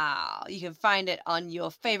 You can find it on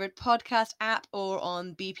your favorite podcast app or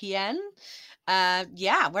on BPN.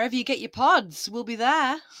 Wherever you get your pods, we'll be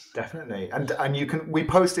there. Definitely. And we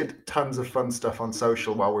posted tons of fun stuff on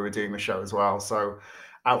social while we were doing the show as well. So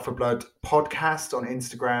Out for Blood podcast on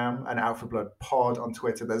Instagram and Out for Blood pod on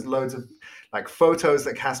Twitter. There's loads of photos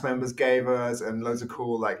that cast members gave us and loads of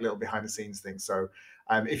cool little behind the scenes things. So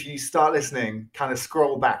if you start listening, kind of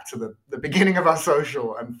scroll back to the beginning of our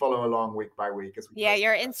social and follow along week by week.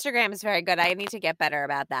 Your Instagram is very good. I need to get better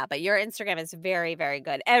about that, but your Instagram is very, very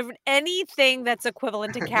good. Anything that's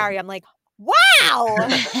equivalent to Carrie, I'm like, wow!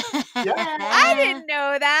 I didn't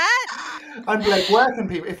know that. And Blake, where can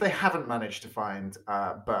people, if they haven't managed to find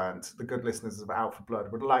Burnt, the good listeners of Out for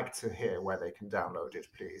Blood would like to hear where they can download it,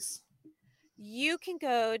 please? You can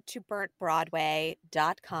go to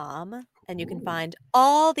burntbroadway.com and you can find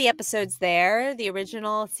all the episodes there, the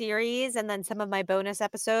original series, and then some of my bonus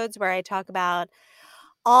episodes where I talk about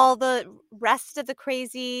all the rest of the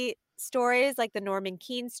crazy stories, like the Norman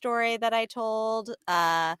Keane story that I told.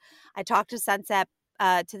 I talked to the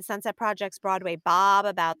Sunset Project's Broadway Bob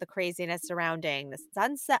about the craziness surrounding the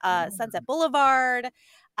Sunset Boulevard.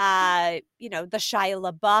 The Shia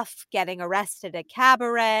LaBeouf getting arrested at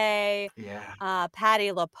Cabaret.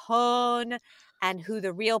 Patti LuPone, and who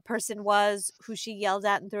the real person was, who she yelled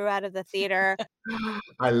at and threw out of the theater.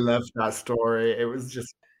 I loved that story. It was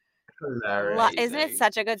just hilarious. Isn't it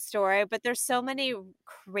such a good story? But there's so many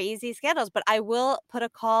crazy scandals. But I will put a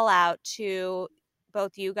call out to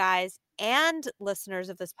both you guys and listeners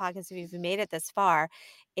of this podcast, if you've made it this far.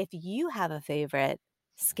 If you have a favorite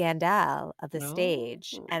scandal of the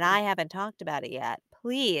stage and I haven't talked about it yet,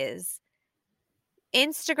 please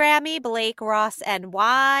Instagram me, Blake Ross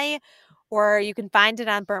NY, or you can find it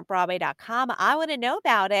on burntbroadway.com. I want to know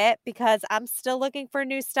about it because I'm still looking for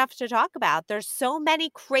new stuff to talk about. There's so many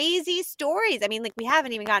crazy stories. I mean, like, we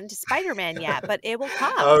haven't even gotten to Spider-Man yet, but it will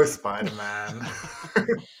come. Oh, Spider-Man.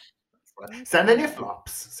 Send in your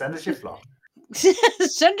flops. Send us your flops.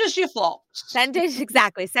 Send us your flops.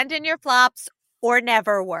 Exactly. Send in your flops or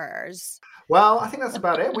never wers. Well, I think that's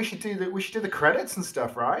about it. We should do the credits and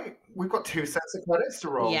stuff, right? We've got 2 sets of credits to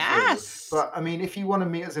roll Yes. through. But I mean, if you want to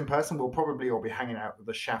meet us in person, we'll probably all be hanging out at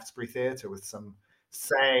the Shaftesbury Theatre with some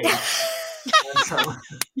sage and some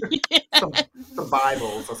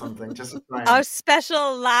Bibles or something. Just a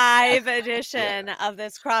special live edition of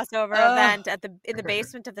this crossover event in the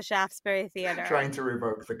basement of the Shaftesbury Theatre. Trying to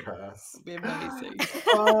revoke the curse. It'd be amazing.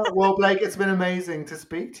 Well, Blake, it's been amazing to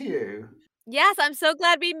speak to you. Yes, I'm so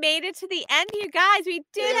glad we made it to the end, you guys. We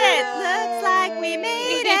did it. Looks like we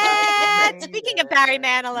made it. Speaking of Barry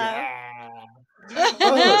Manilow.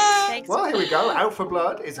 Well, here we go. Out for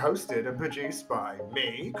Blood is hosted and produced by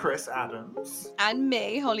me, Chris Adams. And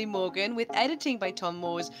me, Holly Morgan, with editing by Tom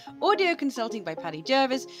Moores, audio consulting by Paddy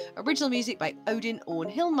Jervis, original music by Odin Orn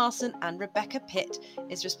Hilmarson, and Rebecca Pitt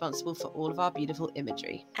is responsible for all of our beautiful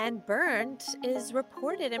imagery. And Burnt is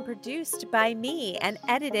reported and produced by me and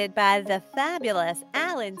edited by the fabulous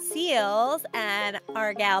Alan Seals and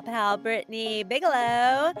our gal pal Brittany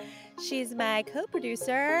Bigelow. She's my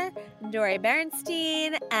co-producer, Dory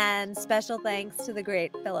Bernstein, and special thanks to the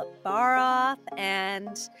great Philip Baroff.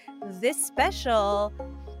 And this special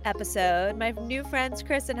episode, my new friends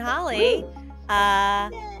Chris and Holly,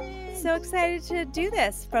 so excited to do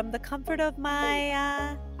this from the comfort of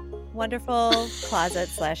my wonderful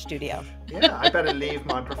closet/studio. Yeah, I better leave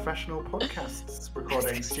my professional podcasts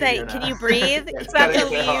recording studio now. Can you breathe? Yeah, it's about to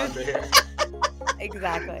leave.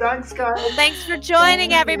 Exactly. Thanks, guys. Thanks for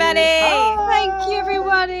joining, everybody. Thank you,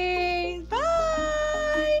 everybody.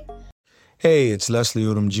 Bye. Hey, it's Leslie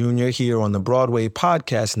Odom Jr. here on the Broadway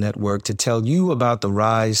Podcast Network to tell you about the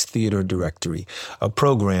Rise Theater Directory, a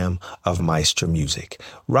program of Maestro Music.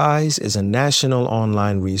 Rise is a national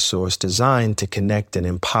online resource designed to connect and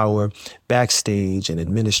empower backstage and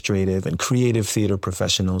administrative and creative theater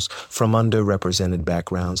professionals from underrepresented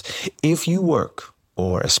backgrounds. If you work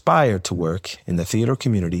or aspire to work in the theater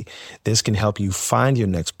community, this can help you find your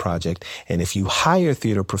next project. And if you hire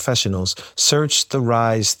theater professionals, search the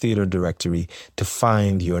Rise Theater Directory to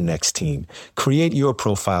find your next team. Create your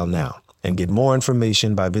profile now and get more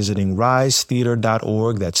information by visiting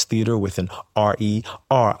risetheater.org. That's theater with an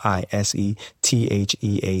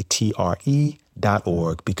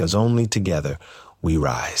RERISETHEATRE.org, because only together we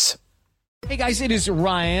rise. Hey guys, it is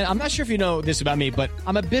Ryan. I'm not sure if you know this about me, but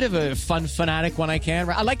I'm a bit of a fun fanatic when I can.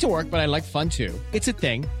 I like to work, but I like fun too. It's a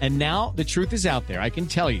thing. And now the truth is out there. I can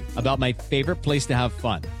tell you about my favorite place to have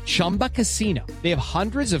fun. Chumba Casino. They have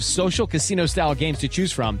hundreds of social casino style games to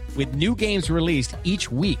choose from with new games released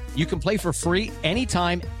each week. You can play for free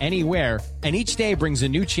anytime, anywhere. And each day brings a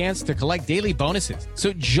new chance to collect daily bonuses.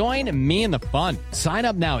 So join me in the fun. Sign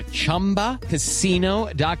up now at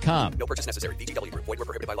ChumbaCasino.com. No purchase necessary. VGW Group. Void where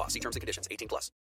prohibited by law. See terms and conditions. 18+.